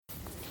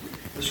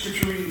The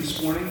scripture reading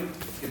this morning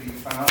can be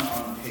found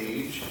on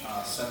page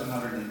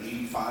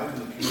 785 in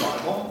the Pew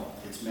Bible.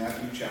 It's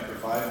Matthew chapter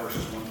 5,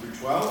 verses 1 through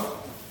 12,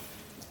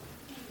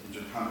 which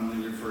are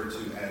commonly referred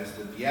to as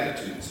the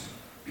Beatitudes.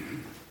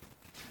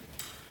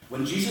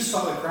 When Jesus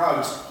saw the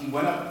crowds, he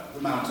went up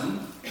the mountain,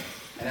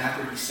 and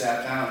after he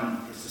sat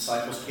down, his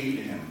disciples came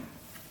to him.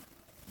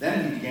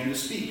 Then he began to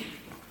speak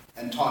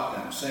and taught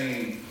them,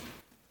 saying,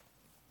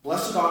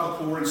 "Blessed are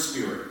the poor in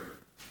spirit,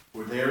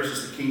 for theirs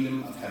is the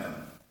kingdom of heaven.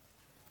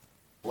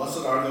 Blessed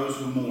are those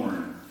who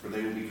mourn, for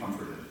they will be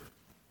comforted.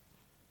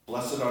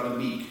 Blessed are the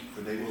meek,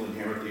 for they will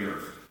inherit the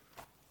earth.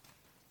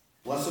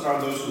 Blessed are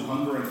those who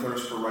hunger and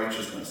thirst for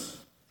righteousness,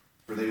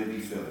 for they will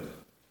be filled.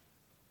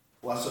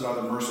 Blessed are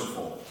the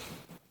merciful,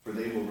 for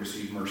they will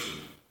receive mercy.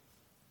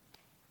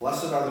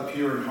 Blessed are the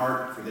pure in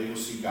heart, for they will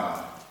see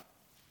God.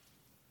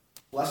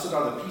 Blessed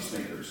are the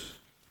peacemakers,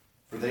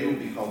 for they will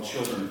be called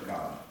children of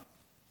God.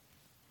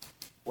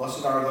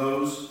 Blessed are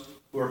those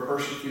who are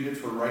persecuted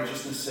for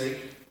righteousness'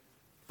 sake,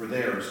 for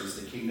theirs is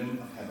the kingdom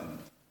of heaven.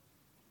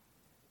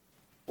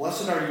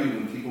 Blessed are you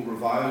when people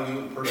revile you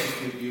and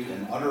persecute you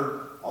and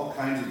utter all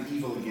kinds of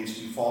evil against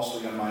you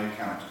falsely on my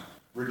account.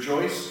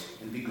 Rejoice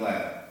and be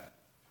glad,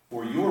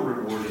 for your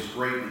reward is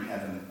great in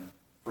heaven,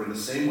 for in the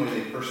same way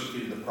they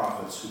persecuted the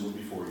prophets who were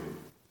before you."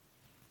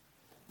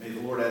 May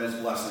the Lord add his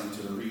blessing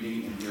to the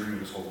reading and hearing of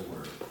his holy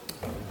word.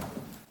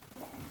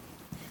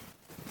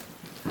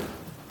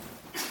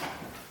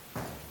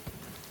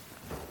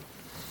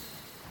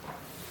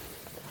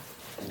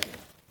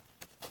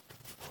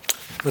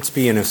 Let's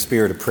be in a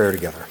spirit of prayer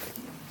together.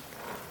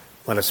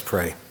 Let us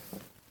pray.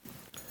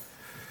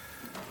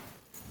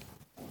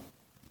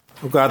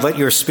 Oh God, let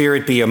your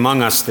Spirit be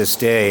among us this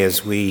day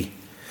as we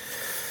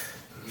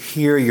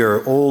hear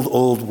your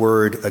old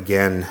word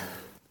again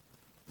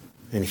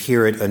and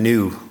hear it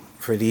anew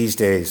for these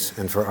days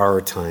and for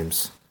our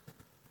times.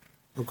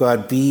 Oh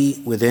God,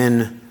 be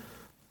within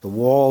the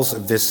walls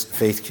of this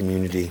faith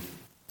community.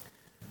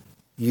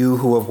 You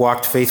who have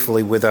walked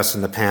faithfully with us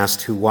in the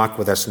past, who walk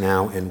with us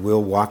now and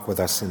will walk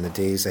with us in the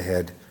days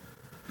ahead.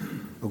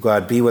 Oh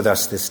God, be with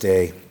us this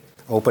day.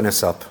 Open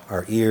us up,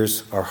 our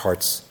ears, our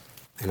hearts,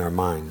 and our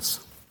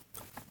minds.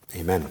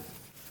 Amen.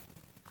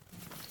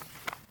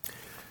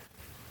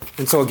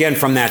 And so again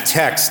from that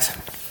text,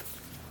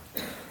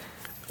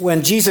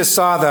 when Jesus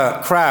saw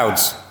the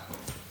crowds,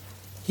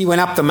 he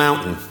went up the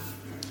mountain,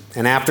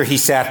 and after he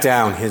sat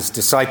down, his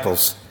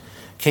disciples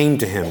came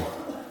to him.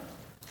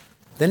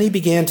 Then he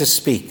began to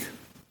speak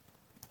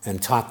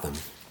and taught them.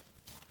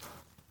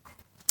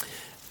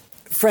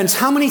 Friends,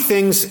 how many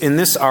things in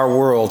this our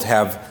world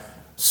have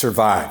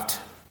survived,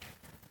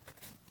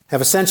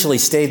 have essentially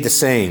stayed the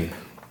same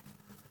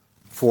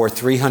for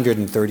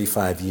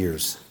 335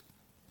 years,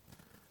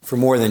 for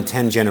more than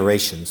 10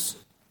 generations,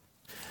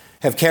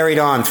 have carried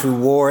on through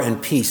war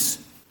and peace,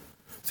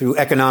 through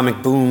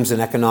economic booms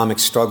and economic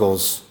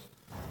struggles,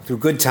 through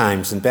good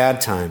times and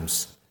bad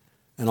times,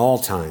 and all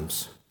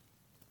times?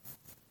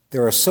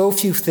 There are so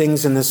few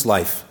things in this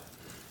life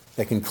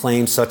that can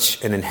claim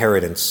such an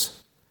inheritance,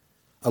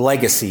 a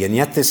legacy, and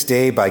yet this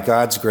day, by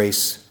God's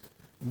grace,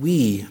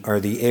 we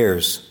are the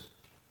heirs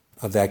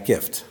of that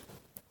gift,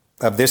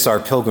 of this our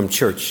pilgrim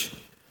church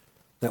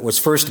that was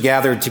first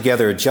gathered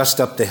together just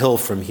up the hill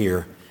from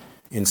here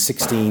in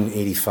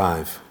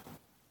 1685.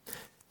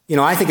 You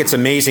know, I think it's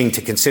amazing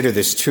to consider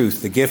this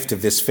truth, the gift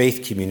of this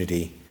faith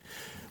community.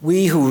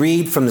 We who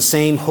read from the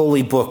same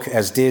holy book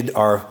as did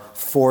our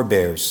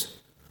forebears,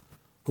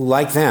 who,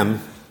 like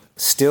them,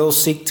 still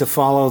seek to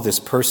follow this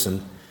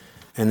person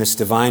and this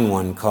divine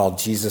one called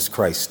Jesus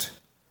Christ,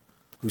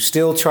 who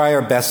still try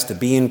our best to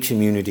be in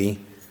community,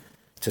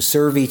 to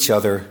serve each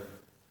other,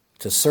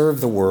 to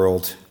serve the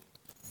world,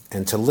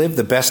 and to live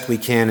the best we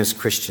can as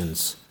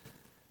Christians,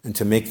 and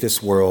to make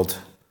this world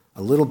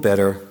a little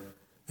better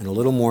and a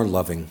little more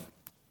loving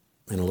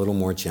and a little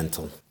more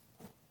gentle.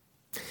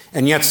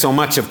 And yet so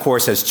much, of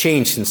course, has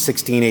changed since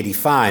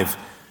 1685.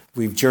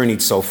 We've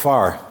journeyed so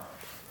far.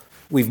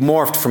 We've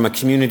morphed from a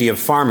community of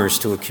farmers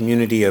to a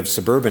community of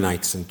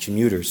suburbanites and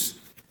commuters.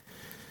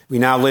 We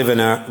now live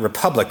in a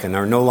republic and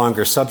are no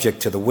longer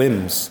subject to the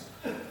whims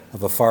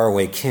of a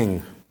faraway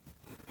king.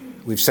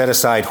 We've set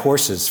aside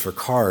horses for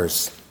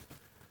cars.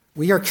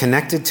 We are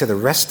connected to the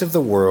rest of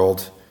the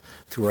world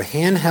through a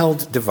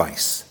handheld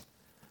device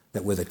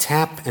that, with a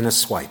tap and a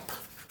swipe,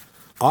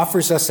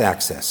 offers us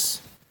access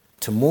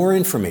to more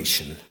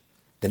information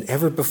than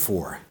ever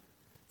before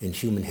in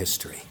human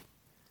history.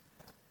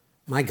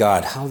 My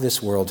God, how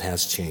this world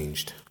has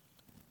changed.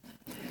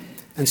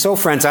 And so,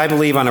 friends, I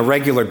believe on a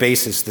regular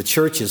basis the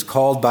church is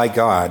called by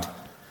God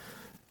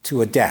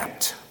to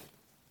adapt,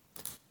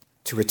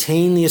 to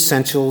retain the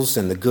essentials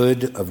and the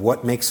good of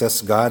what makes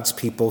us God's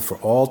people for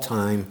all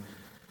time,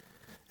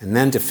 and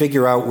then to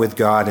figure out with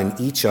God and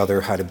each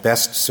other how to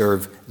best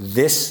serve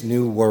this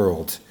new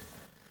world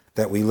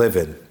that we live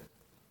in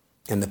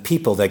and the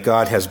people that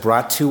God has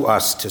brought to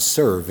us to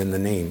serve in the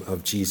name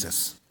of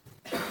Jesus.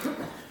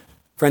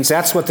 Friends,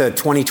 that's what the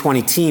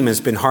 2020 team has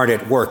been hard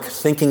at work,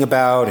 thinking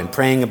about and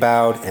praying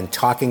about and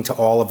talking to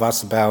all of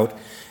us about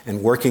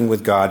and working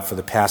with God for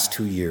the past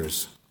 2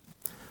 years.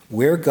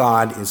 Where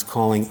God is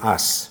calling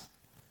us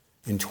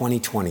in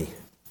 2020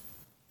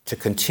 to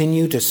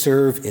continue to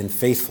serve in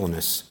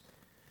faithfulness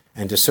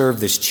and to serve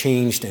this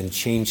changed and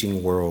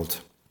changing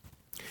world.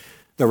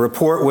 The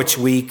report which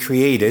we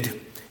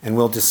created and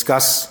will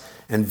discuss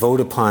and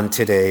vote upon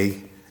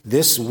today,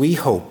 this, we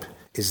hope,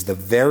 is the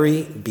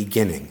very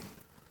beginning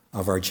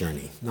of our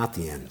journey, not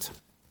the end.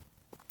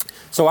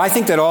 So I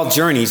think that all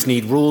journeys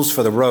need rules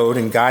for the road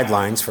and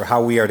guidelines for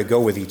how we are to go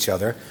with each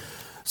other.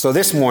 So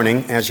this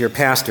morning, as your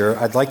pastor,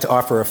 I'd like to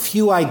offer a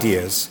few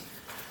ideas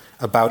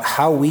about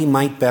how we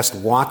might best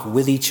walk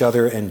with each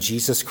other and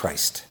Jesus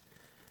Christ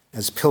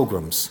as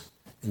pilgrims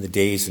in the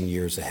days and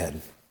years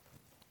ahead.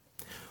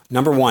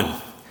 Number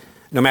one,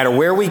 no matter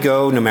where we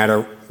go, no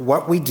matter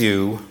what we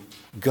do,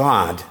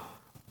 God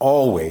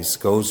always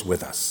goes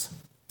with us.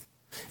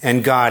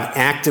 And God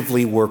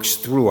actively works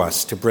through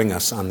us to bring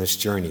us on this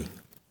journey.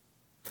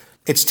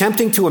 It's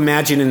tempting to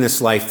imagine in this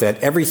life that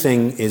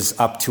everything is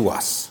up to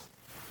us,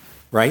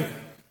 right?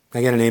 Can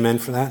I get an amen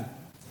for that?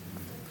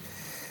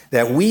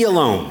 That we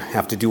alone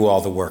have to do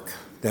all the work,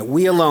 that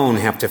we alone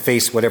have to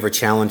face whatever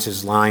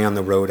challenges lie on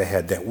the road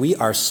ahead, that we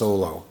are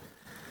solo,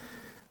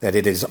 that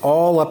it is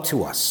all up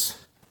to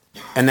us.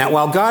 And that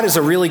while God is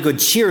a really good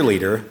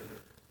cheerleader,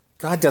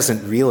 God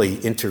doesn't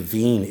really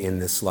intervene in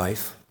this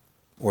life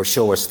or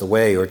show us the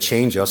way or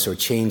change us or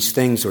change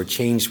things or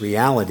change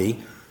reality.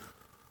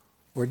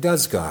 Or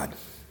does God?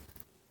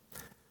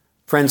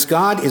 Friends,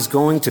 God is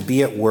going to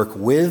be at work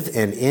with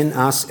and in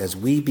us as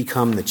we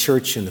become the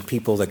church and the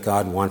people that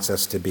God wants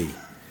us to be.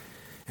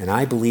 And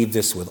I believe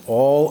this with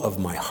all of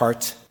my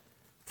heart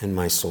and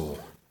my soul.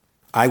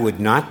 I would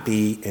not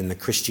be in the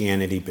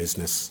Christianity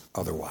business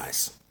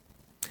otherwise.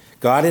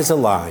 God is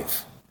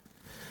alive.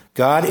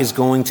 God is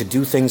going to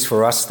do things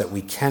for us that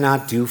we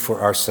cannot do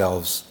for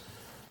ourselves,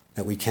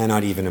 that we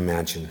cannot even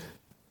imagine.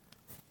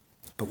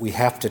 But we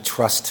have to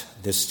trust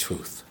this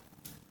truth.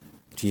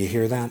 Do you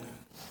hear that?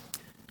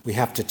 We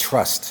have to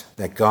trust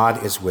that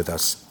God is with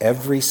us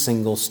every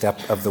single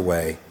step of the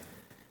way,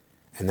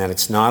 and that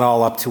it's not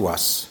all up to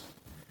us,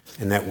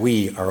 and that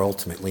we are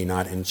ultimately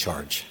not in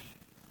charge.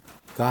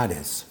 God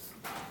is.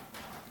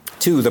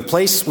 2, the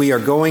place we are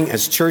going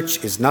as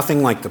church is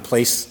nothing like the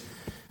place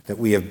that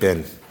we have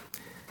been.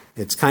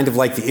 It's kind of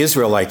like the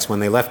Israelites when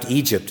they left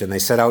Egypt and they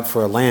set out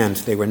for a land.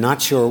 They were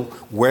not sure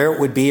where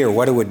it would be or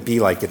what it would be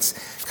like. It's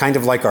kind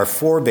of like our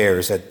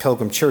forebears at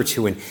Pilgrim Church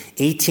who in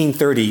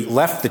 1830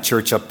 left the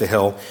church up the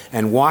hill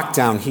and walked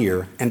down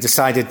here and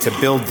decided to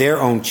build their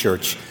own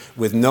church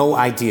with no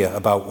idea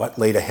about what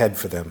laid ahead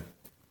for them.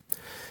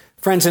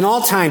 Friends, in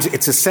all times,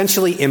 it's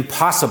essentially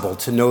impossible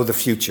to know the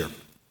future.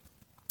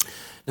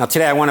 Now,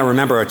 today I want to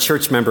remember a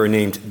church member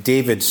named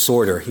David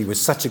Sorter. He was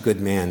such a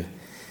good man.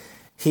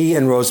 He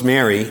and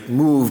Rosemary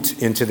moved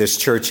into this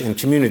church and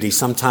community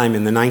sometime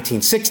in the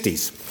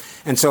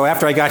 1960s. And so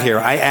after I got here,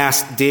 I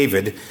asked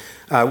David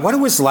what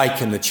it was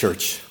like in the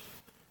church.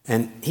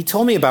 And he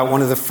told me about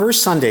one of the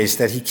first Sundays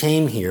that he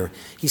came here.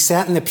 He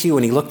sat in the pew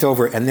and he looked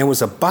over, and there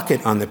was a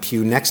bucket on the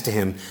pew next to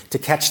him to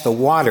catch the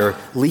water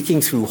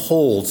leaking through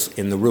holes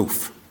in the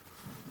roof.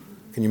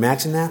 Can you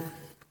imagine that?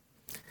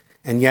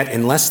 And yet,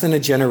 in less than a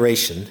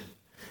generation,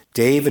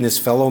 Dave and his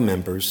fellow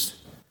members,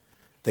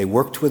 they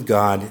worked with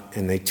God,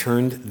 and they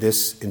turned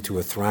this into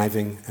a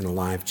thriving and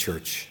alive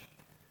church.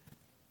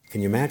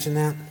 Can you imagine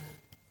that?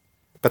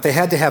 But they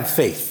had to have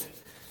faith,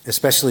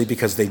 especially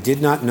because they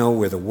did not know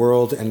where the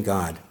world and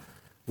God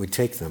would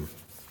take them.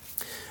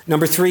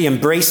 Number 3,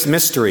 embrace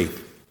mystery.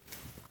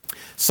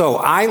 So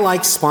I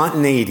like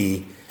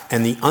spontaneity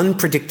and the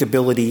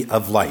unpredictability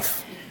of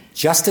life,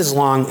 just as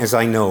long as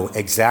I know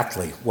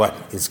exactly what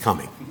is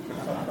coming.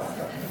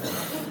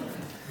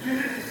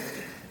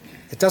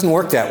 It doesn't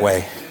work that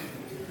way.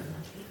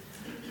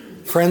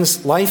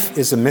 Friends, life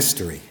is a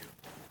mystery.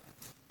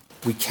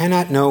 We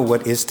cannot know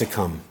what is to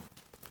come.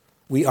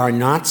 We are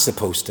not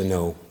supposed to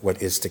know what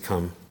is to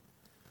come.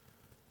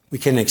 We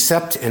can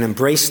accept and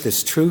embrace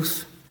this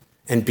truth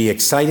and be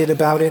excited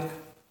about it,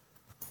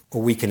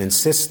 or we can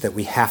insist that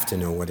we have to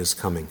know what is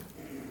coming.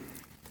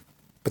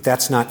 But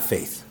that's not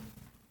faith.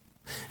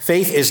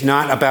 Faith is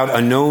not about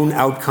a known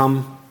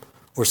outcome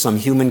or some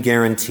human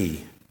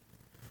guarantee,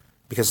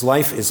 because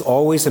life is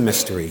always a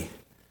mystery,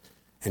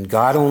 and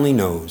God only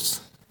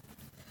knows.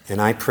 And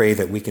I pray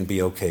that we can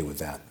be okay with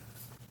that.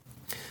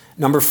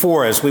 Number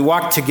 4, as we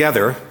walk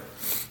together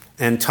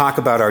and talk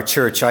about our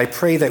church, I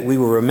pray that we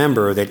will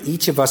remember that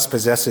each of us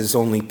possesses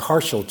only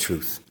partial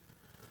truth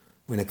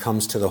when it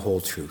comes to the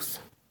whole truth.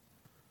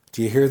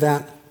 Do you hear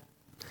that?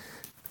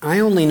 I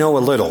only know a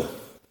little,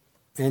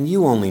 and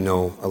you only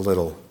know a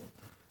little.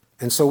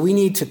 And so we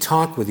need to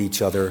talk with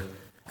each other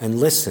and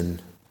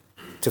listen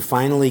to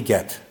finally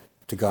get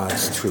to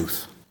God's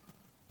truth,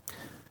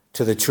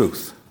 to the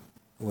truth,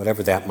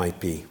 whatever that might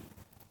be.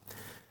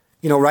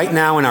 You know, right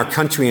now in our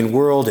country and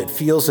world, it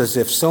feels as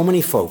if so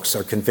many folks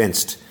are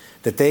convinced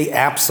that they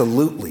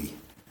absolutely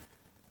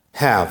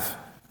have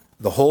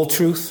the whole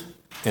truth,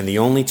 and the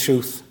only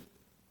truth,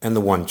 and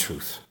the one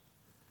truth.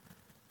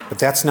 But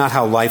that's not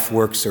how life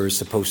works or is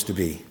supposed to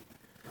be.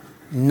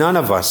 None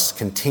of us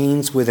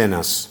contains within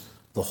us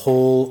the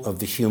whole of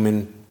the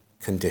human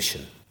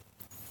condition.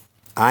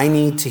 I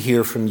need to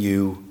hear from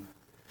you,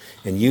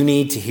 and you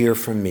need to hear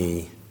from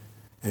me,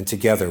 and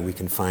together we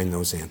can find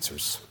those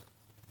answers.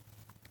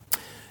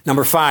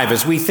 Number 5,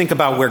 as we think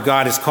about where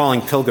God is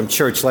calling Pilgrim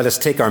Church, let us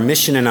take our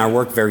mission and our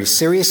work very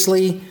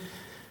seriously,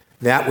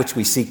 that which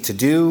we seek to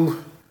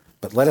do,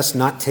 but let us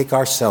not take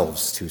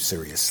ourselves too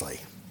seriously.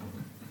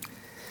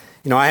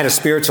 You know, I had a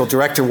spiritual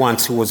director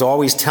once who was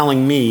always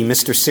telling me,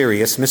 Mr.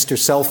 Serious, Mr.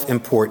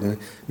 Self-Important,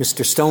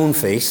 Mr.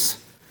 Stoneface.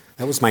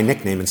 That was my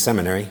nickname in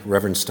seminary,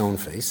 Reverend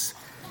Stoneface.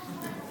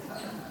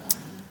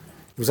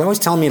 He was always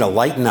telling me to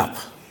lighten up,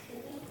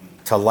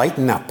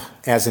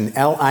 as in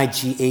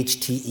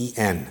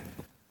Lighten.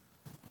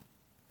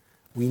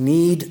 We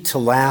need to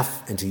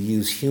laugh and to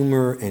use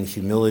humor and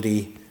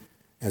humility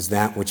as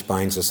that which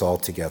binds us all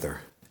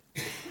together.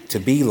 To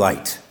be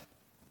light,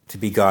 to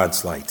be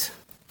God's light.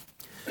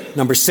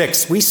 Number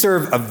 6, we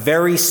serve a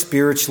very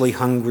spiritually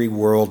hungry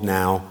world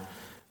now,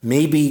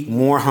 maybe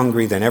more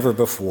hungry than ever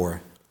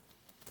before.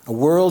 A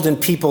world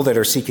and people that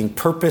are seeking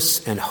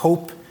purpose and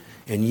hope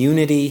and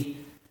unity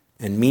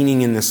and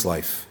meaning in this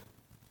life.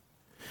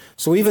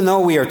 So even though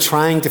we are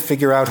trying to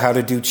figure out how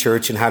to do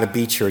church and how to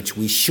be church,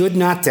 we should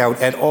not doubt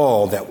at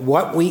all that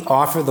what we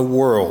offer the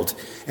world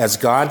as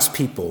God's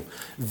people,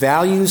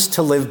 values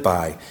to live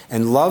by,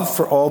 and love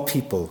for all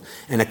people,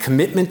 and a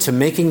commitment to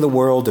making the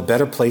world a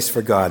better place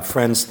for God.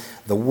 Friends,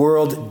 the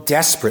world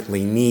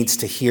desperately needs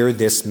to hear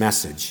this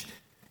message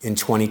in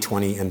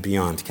 2020 and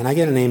beyond. Can I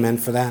get an amen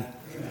for that?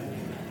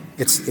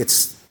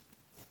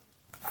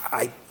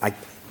 I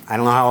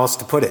don't know how else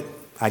to put it.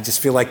 I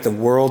just feel like the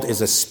world is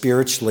a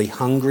spiritually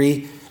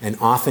hungry and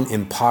often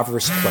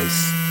impoverished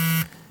place.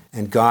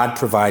 And God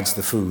provides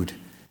the food,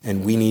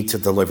 and we need to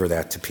deliver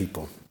that to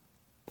people.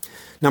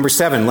 Number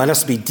 7, let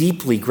us be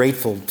deeply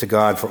grateful to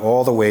God for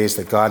all the ways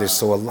that God is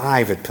so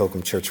alive at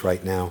Pilgrim Church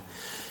right now.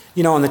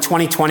 You know, in the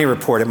 2020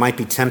 report, it might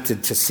be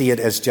tempted to see it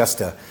as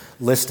just a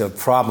list of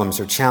problems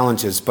or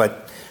challenges,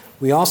 but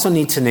we also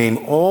need to name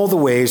all the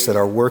ways that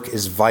our work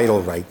is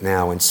vital right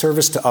now in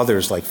service to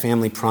others like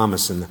Family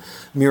Promise and the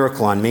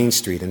Miracle on Main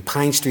Street and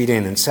Pine Street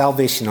Inn and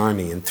Salvation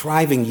Army and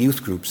thriving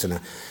youth groups and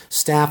a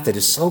staff that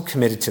is so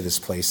committed to this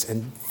place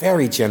and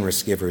very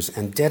generous givers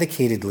and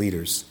dedicated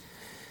leaders.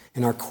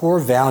 And our core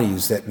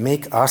values that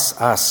make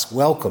us,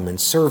 welcome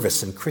and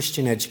service and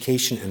Christian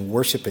education and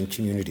worship and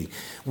community.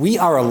 We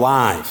are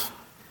alive,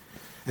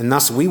 and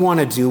thus we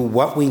want to do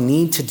what we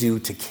need to do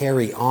to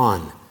carry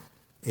on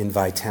in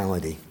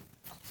vitality.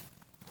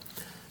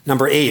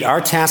 Number 8,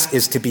 our task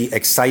is to be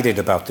excited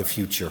about the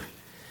future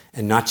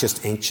and not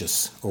just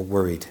anxious or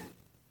worried.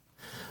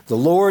 The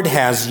Lord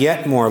has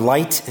yet more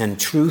light and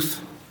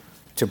truth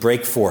to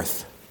break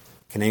forth.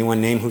 Can anyone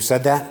name who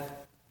said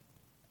that?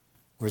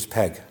 Where's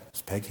Peg?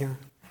 Is Peg here?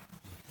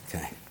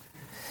 Okay.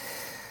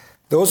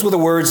 Those were the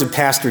words of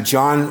Pastor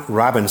John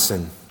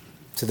Robinson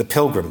to the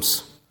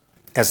Pilgrims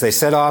as they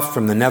set off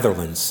from the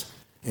Netherlands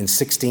in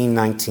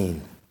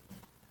 1619.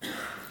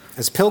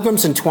 As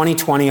pilgrims in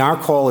 2020, our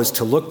call is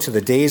to look to the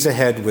days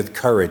ahead with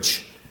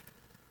courage,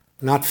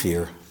 not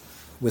fear,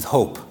 with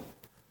hope,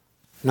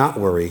 not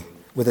worry,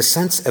 with a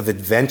sense of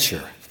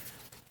adventure,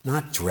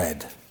 not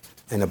dread,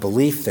 and a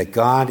belief that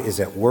God is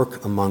at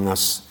work among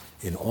us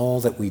in all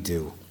that we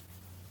do.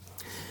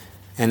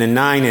 And in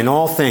 9, in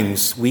all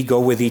things, we go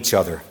with each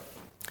other.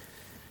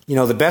 You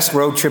know, the best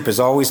road trip is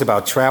always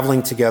about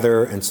traveling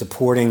together and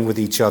supporting with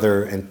each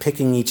other and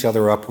picking each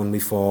other up when we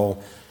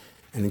fall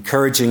and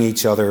encouraging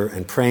each other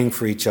and praying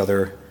for each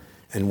other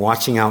and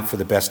watching out for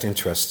the best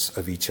interests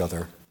of each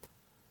other.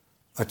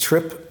 A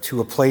trip to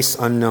a place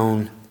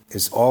unknown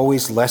is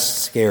always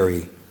less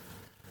scary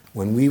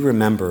when we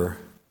remember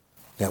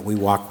that we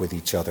walk with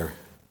each other,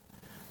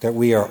 that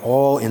we are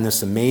all in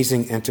this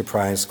amazing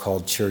enterprise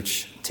called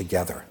church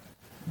together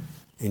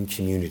in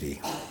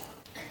community.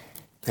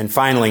 And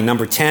finally,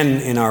 number 10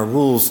 in our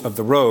rules of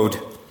the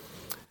road,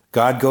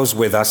 God goes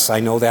with us.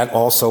 I know that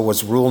also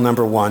was rule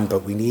number 1,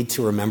 but we need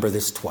to remember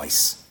this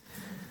twice.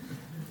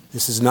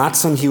 This is not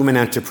some human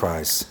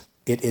enterprise.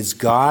 It is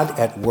God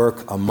at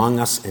work among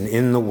us and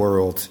in the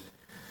world.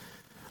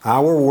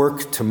 Our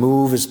work to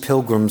move as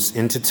pilgrims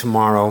into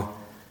tomorrow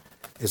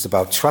is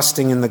about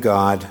trusting in the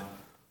God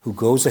who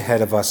goes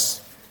ahead of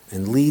us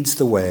and leads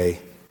the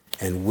way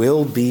and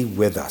will be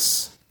with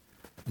us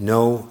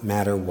no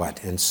matter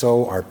what. And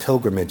so our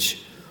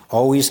pilgrimage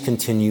always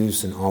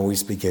continues and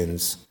always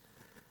begins.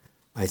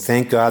 I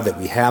thank God, that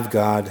we have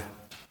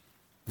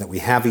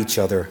each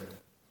other,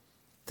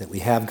 that we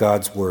have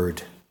God's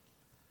word,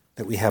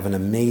 that we have an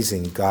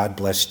amazing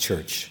God-blessed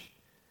church,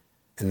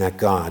 and that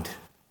God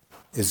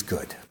is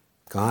good.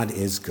 God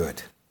is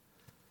good.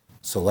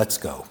 So let's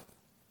go.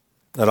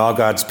 Let all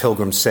God's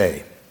pilgrims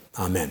say,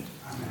 Amen.